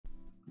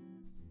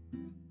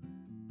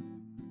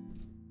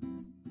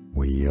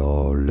We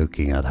are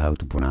looking at how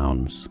to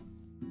pronounce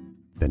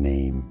the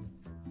name.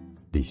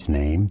 This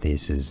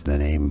is the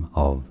name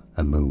of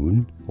a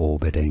moon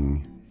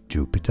orbiting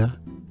Jupiter.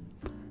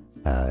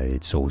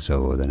 It's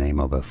also the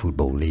name of a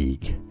football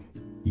league.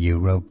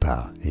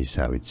 Europa is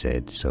how it's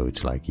said, so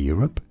it's like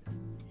Europe,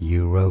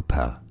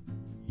 Europa,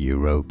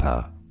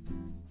 Europa.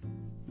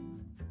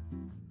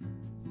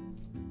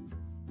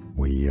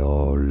 We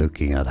are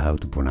looking at how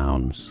to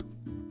pronounce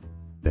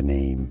the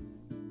name.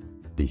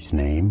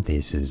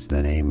 This is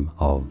the name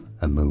of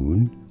a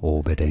moon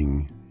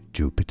orbiting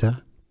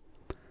Jupiter.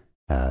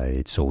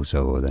 It's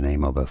also the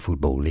name of a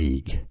football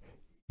league.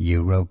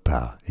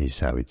 Europa is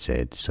how it's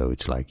said, so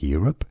it's like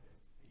Europe,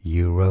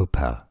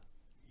 Europa,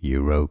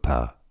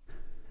 Europa.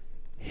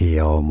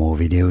 Here are more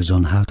videos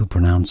on how to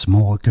pronounce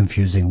more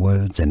confusing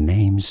words and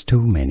names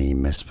too many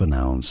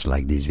mispronounced.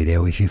 Like this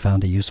video if you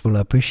found it useful.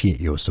 I appreciate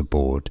your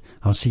support.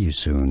 I'll see you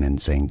soon and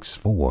thanks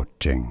for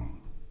watching.